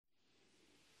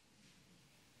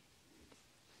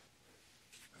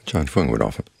John Fung would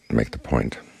often make the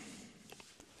point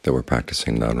that we're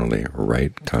practicing not only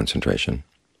right concentration,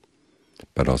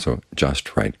 but also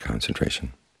just right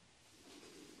concentration.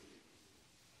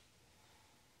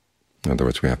 In other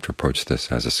words, we have to approach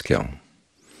this as a skill,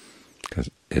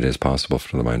 because it is possible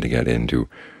for the mind to get into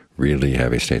really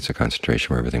heavy states of concentration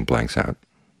where everything blanks out.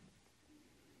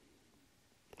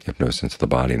 You have no sense of the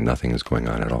body, nothing is going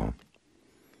on at all,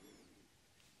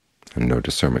 and no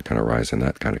discernment can arise in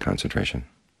that kind of concentration.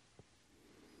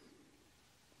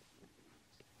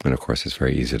 And of course, it's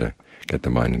very easy to get the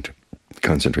mind into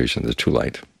concentration that's too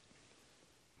light.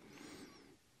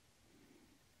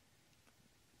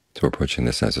 So we're approaching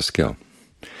this as a skill,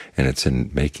 and it's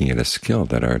in making it a skill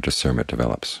that our discernment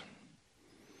develops.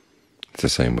 It's the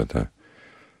same with the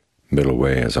middle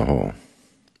way as a whole.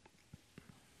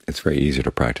 It's very easy to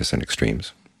practice in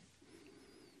extremes.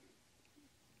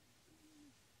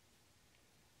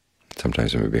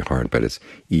 Sometimes it may be hard, but it's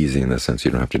easy in the sense you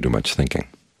don't have to do much thinking.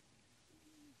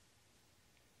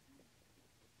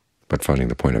 But finding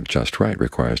the point of just right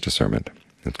requires discernment.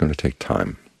 It's going to take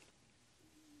time.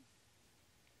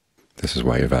 This is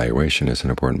why evaluation is an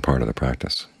important part of the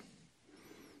practice.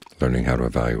 Learning how to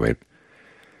evaluate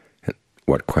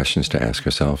what questions to ask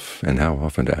yourself and how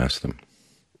often to ask them.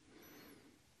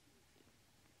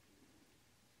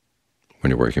 When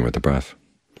you're working with the breath,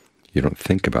 you don't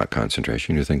think about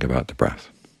concentration, you think about the breath.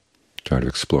 Try to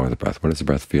explore the breath. What does the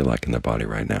breath feel like in the body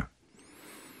right now?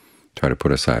 Try to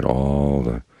put aside all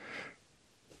the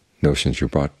notions you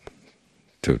brought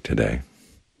to today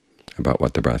about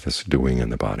what the breath is doing in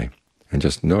the body, and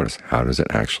just notice, how does it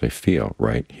actually feel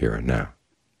right here and now?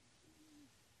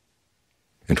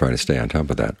 And try to stay on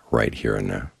top of that right here and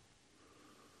now.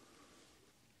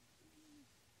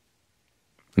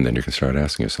 And then you can start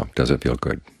asking yourself, does it feel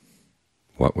good?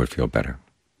 What would feel better?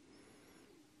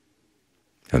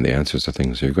 And the answers are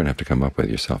things you're going to have to come up with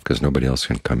yourself, because nobody else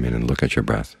can come in and look at your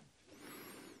breath.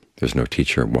 There's no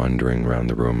teacher wandering around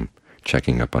the room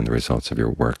checking up on the results of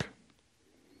your work,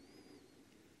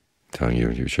 telling you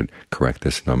you should correct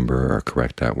this number or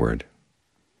correct that word.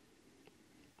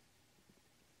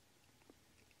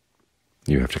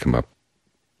 You have to come up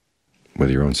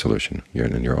with your own solution,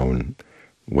 and your own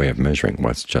way of measuring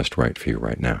what's just right for you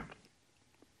right now.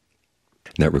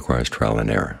 And that requires trial and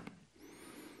error,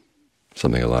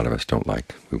 something a lot of us don't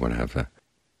like. We want to have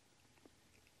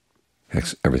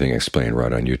everything explained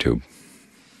right on YouTube.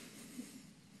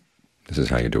 This is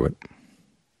how you do it.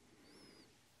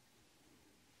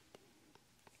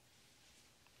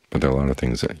 But there are a lot of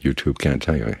things that YouTube can't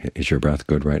tell you. Is your breath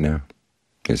good right now?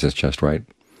 Is this just right?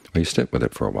 Well, you stick with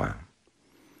it for a while,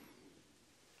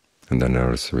 and then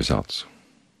notice the results.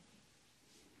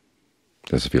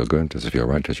 Does it feel good? Does it feel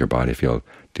right? Does your body feel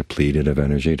depleted of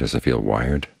energy? Does it feel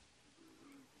wired?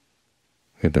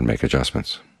 And then make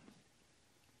adjustments.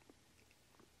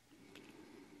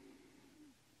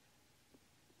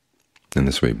 In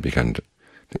this way, you begin to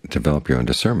develop your own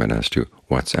discernment as to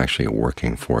what's actually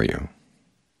working for you,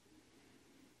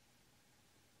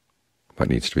 what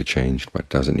needs to be changed, what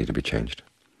doesn't need to be changed,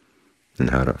 and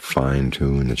how to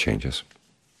fine-tune the changes.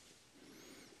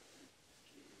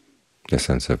 The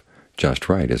sense of just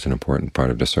right is an important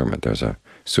part of discernment. There's a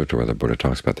sutta where the Buddha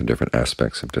talks about the different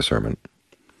aspects of discernment.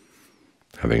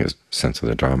 Having a sense of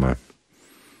the Dhamma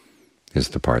is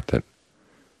the part that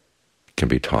can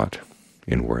be taught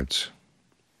in words.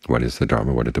 What is the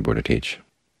Dhamma? What did the Buddha teach?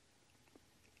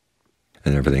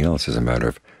 And everything else is a matter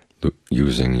of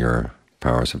using your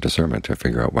powers of discernment to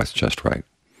figure out what's just right.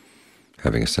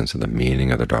 Having a sense of the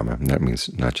meaning of the Dhamma, and that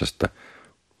means not just the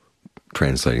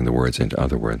translating the words into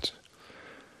other words.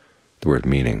 The word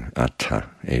meaning, atta,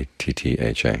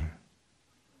 A-T-T-H-A,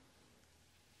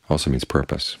 also means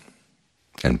purpose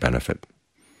and benefit.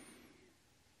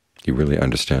 You really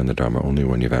understand the Dhamma only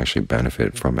when you've actually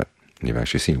benefited from it, and you've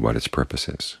actually seen what its purpose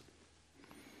is.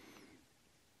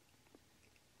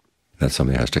 That's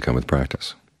something that has to come with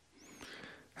practice.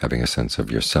 Having a sense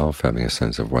of yourself, having a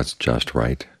sense of what's just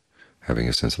right, having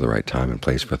a sense of the right time and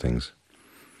place for things.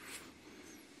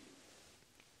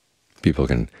 People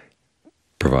can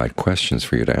provide questions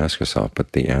for you to ask yourself,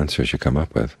 but the answers you come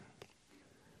up with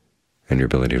and your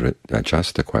ability to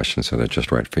adjust the questions so they're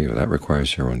just right for you, that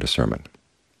requires your own discernment.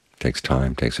 It takes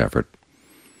time, takes effort.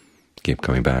 Keep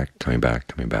coming back, coming back,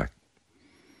 coming back.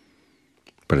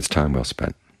 But it's time well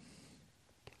spent,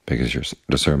 because your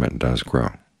discernment does grow.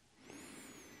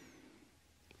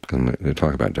 When they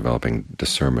talk about developing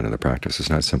discernment in the practice, it's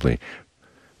not simply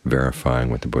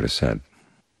verifying what the Buddha said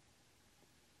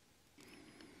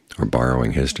or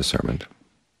borrowing his discernment.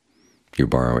 You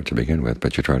borrow it to begin with,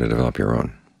 but you try to develop your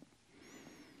own.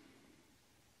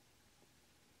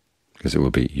 because it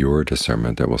will be your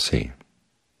discernment that will see.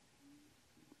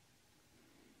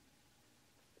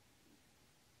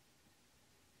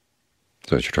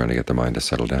 So as you're trying to get the mind to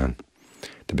settle down,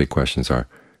 the big questions are,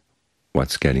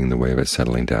 what's getting in the way of it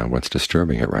settling down? What's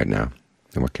disturbing it right now?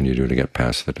 And what can you do to get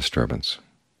past the disturbance?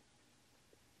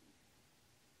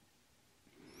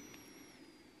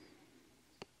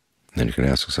 Then you can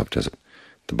ask yourself, does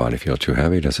the body feel too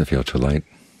heavy? Does it feel too light?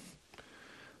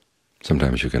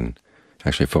 Sometimes you can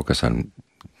actually focus on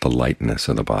the lightness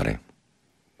of the body.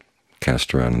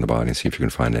 Cast around in the body and see if you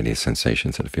can find any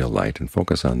sensations that feel light, and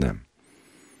focus on them.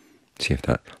 See if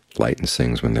that lightens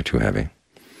things when they're too heavy,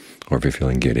 or if you're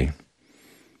feeling giddy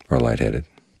or lightheaded.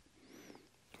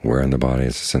 Where in the body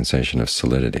is a sensation of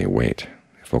solidity, weight?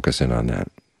 Focus in on that.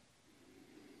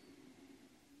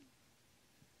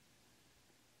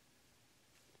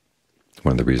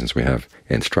 One of the reasons we have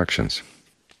instructions,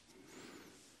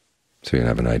 so you can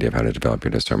have an idea of how to develop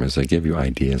your discernment, is they give you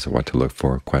ideas of what to look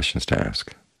for, questions to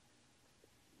ask.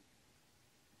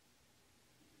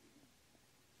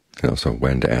 And also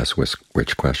when to ask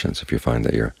which questions. If you find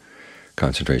that your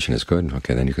concentration is good,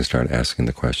 okay, then you can start asking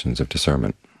the questions of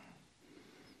discernment.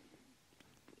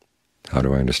 How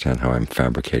do I understand how I'm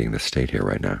fabricating this state here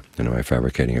right now? And am I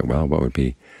fabricating it well? What would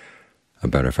be a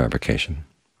better fabrication?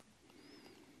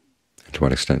 And to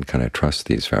what extent can I trust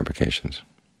these fabrications?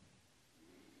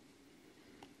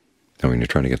 And when you're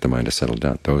trying to get the mind to settle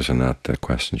down, those are not the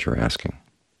questions you're asking.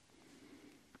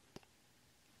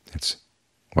 It's,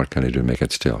 what can I do to make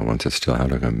it still? Once it's still, how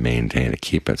do I maintain it,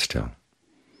 keep it still?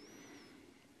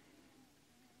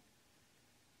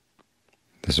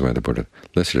 This is why the Buddha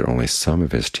listed only some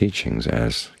of his teachings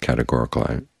as categorical,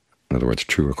 in other words,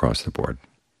 true across the board.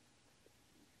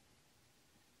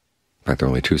 In fact, there are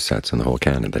only two sets in the whole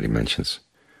canon that he mentions,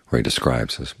 or he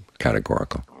describes as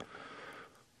categorical.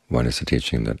 One is the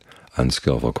teaching that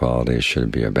unskillful qualities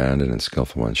should be abandoned and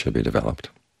skillful ones should be developed.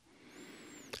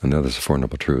 And the other is the Four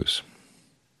Noble Truths.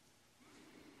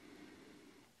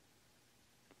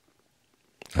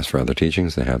 As for other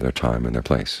teachings, they have their time and their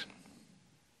place.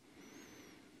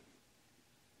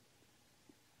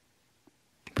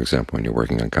 For example, when you're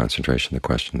working on concentration, the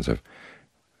questions of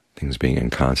things being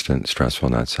inconstant, stressful,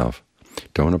 not self,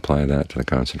 don't apply that to the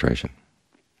concentration.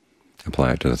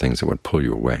 Apply it to the things that would pull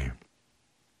you away,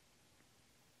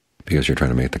 because you're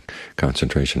trying to make the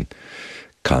concentration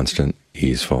constant,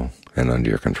 easeful, and under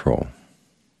your control.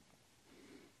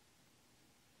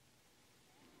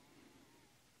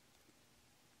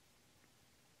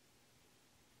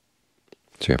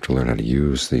 So you have to learn how to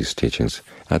use these teachings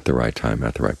at the right time,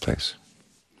 at the right place.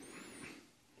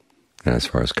 And as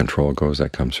far as control goes,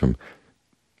 that comes from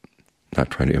not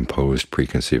trying to impose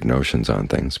preconceived notions on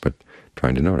things, but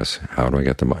trying to notice, how do I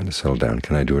get the mind to settle down?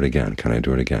 Can I do it again? Can I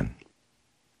do it again?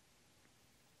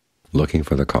 Looking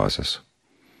for the causes,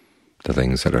 the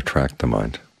things that attract the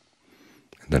mind,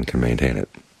 and then can maintain it.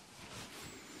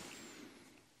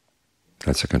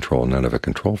 That's a control, not of a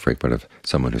control freak, but of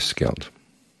someone who's skilled.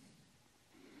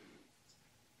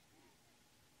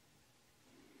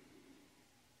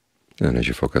 And as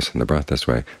you focus on the breath this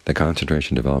way, the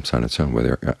concentration develops on its own,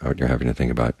 whether you're having to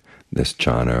think about this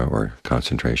jhana or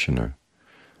concentration or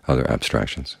other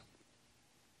abstractions.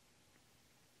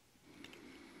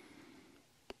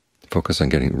 Focus on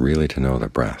getting really to know the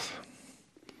breath.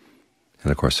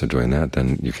 And of course, of doing that,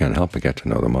 then you can't help but get to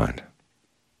know the mind.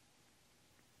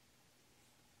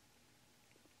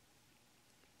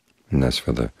 And that's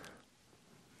for the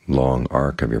long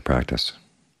arc of your practice.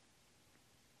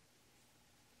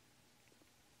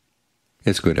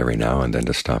 It's good every now and then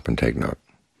to stop and take note.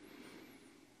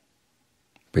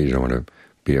 But you don't want to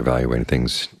be evaluating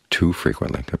things too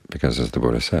frequently, because as the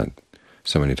Buddha said,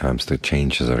 so many times the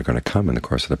changes that are going to come in the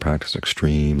course of the practice are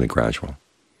extremely gradual.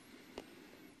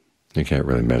 You can't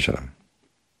really measure them.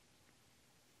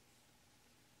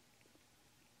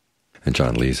 And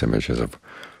John Lee's images of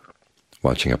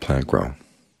watching a plant grow.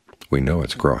 We know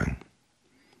it's growing,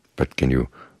 but can you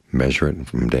measure it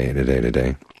from day to day to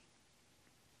day?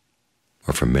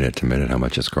 Or from minute to minute how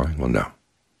much it's growing? Well, no.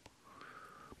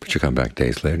 But you come back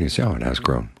days later and you say, oh, it has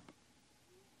grown.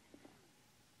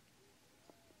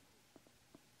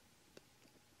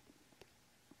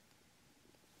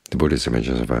 The Buddha's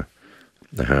images of a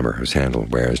hammer whose handle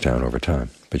wears down over time,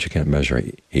 but you can't measure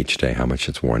each day how much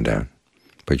it's worn down.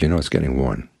 But you know it's getting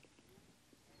worn.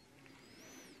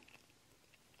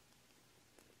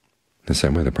 The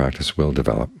same way the practice will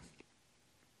develop.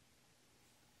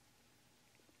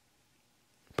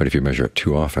 But if you measure it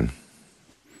too often,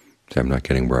 say, I'm not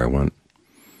getting where I want,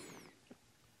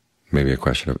 maybe a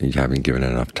question of you haven't given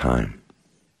it enough time.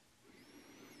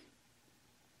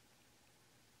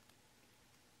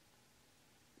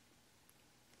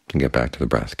 And get back to the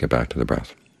breath, get back to the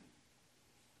breath.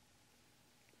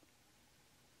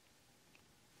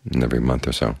 And every month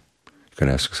or so, you can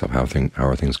ask yourself, how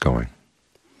are things going?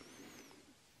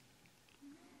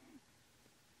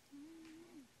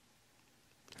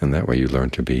 And that way you learn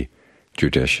to be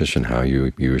judicious in how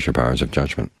you use your powers of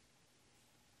judgment.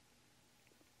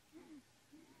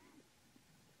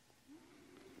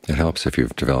 It helps if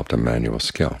you've developed a manual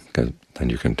skill, because then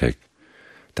you can take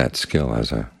that skill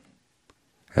as a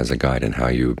guide in how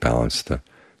you balance the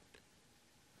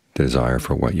desire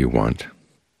for what you want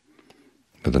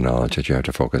with the knowledge that you have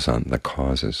to focus on the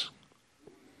causes.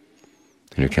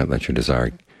 And you can't let your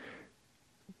desire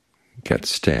get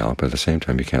stale, but at the same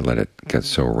time you can't let it get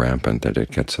so rampant that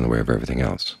it gets in the way of everything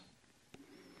else.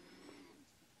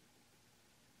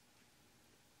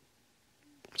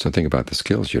 So think about the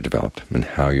skills you developed and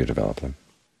how you develop them.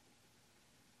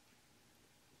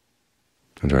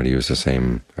 And try to use the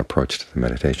same approach to the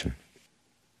meditation.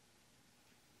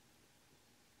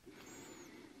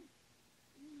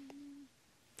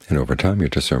 And over time your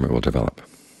discernment will develop.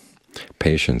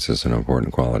 Patience is an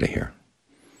important quality here.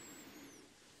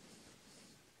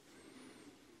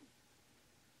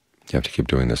 You have to keep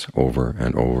doing this over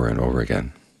and over and over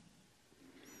again.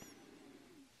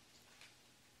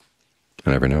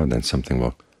 And every now and then something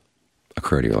will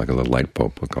occur to you, like a little light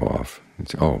bulb will go off. And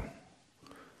say, oh,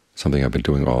 something I've been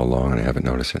doing all along and I haven't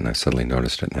noticed it, and I suddenly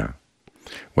noticed it now.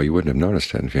 Well, you wouldn't have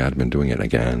noticed it if you hadn't been doing it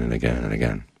again and again and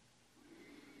again.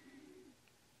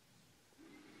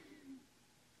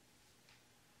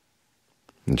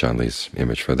 And John Lee's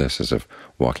image for this is of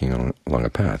walking along a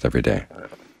path every day.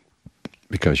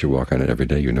 Because you walk on it every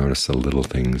day, you notice the little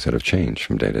things that have changed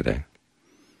from day to day.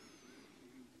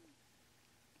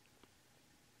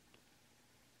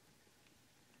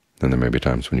 Then there may be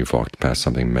times when you've walked past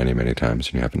something many, many times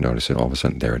and you haven't noticed it. All of a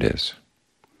sudden, there it is.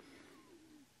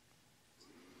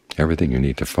 Everything you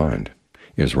need to find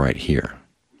is right here.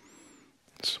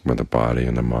 It's where the body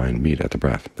and the mind meet at the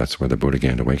breath. That's where the Buddha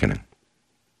gained awakening.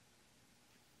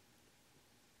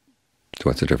 So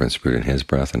what's the difference between his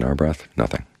breath and our breath?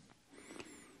 Nothing.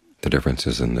 The difference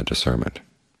is in the discernment.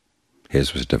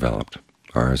 His was developed.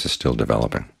 Ours is still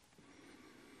developing.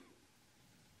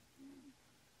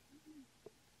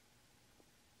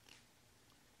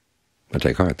 But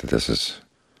take heart that this is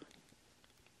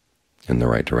in the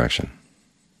right direction.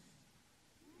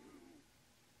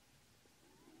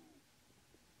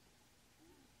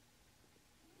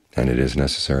 And it is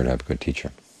necessary to have a good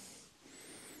teacher.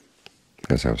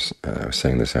 As I was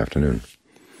saying this afternoon,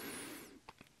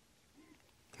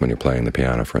 when you're playing the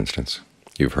piano, for instance,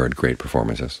 you've heard great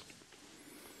performances.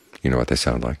 You know what they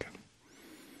sound like.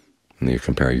 And you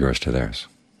compare yours to theirs.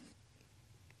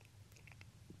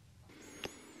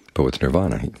 But with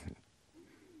nirvana,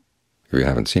 if you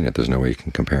haven't seen it, there's no way you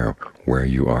can compare where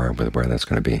you are with where that's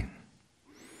going to be.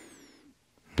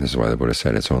 This is why the Buddha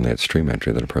said it's only at stream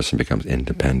entry that a person becomes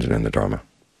independent in the Dharma.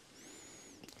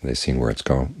 They've seen where it's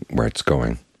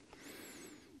going.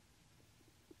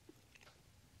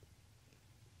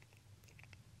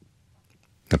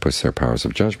 That puts their powers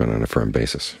of judgment on a firm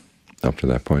basis. Up to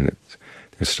that point,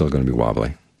 they're still going to be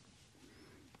wobbly.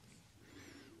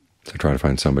 So try to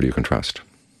find somebody you can trust.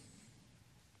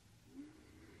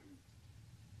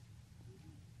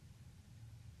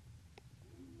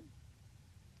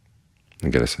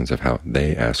 And get a sense of how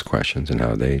they ask questions and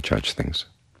how they judge things.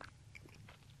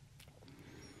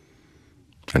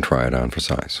 And try it on for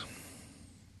size.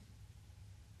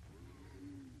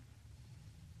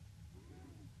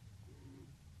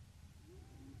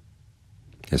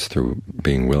 It's through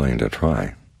being willing to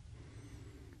try,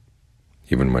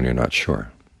 even when you're not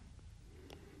sure,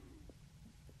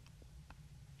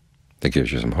 that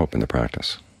gives you some hope in the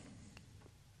practice.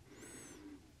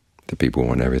 The people who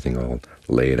want everything all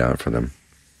laid out for them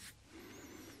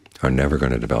are never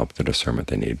going to develop the discernment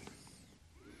they need.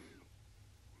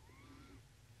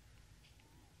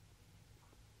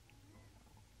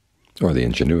 Or the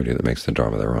ingenuity that makes the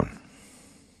Dharma their own.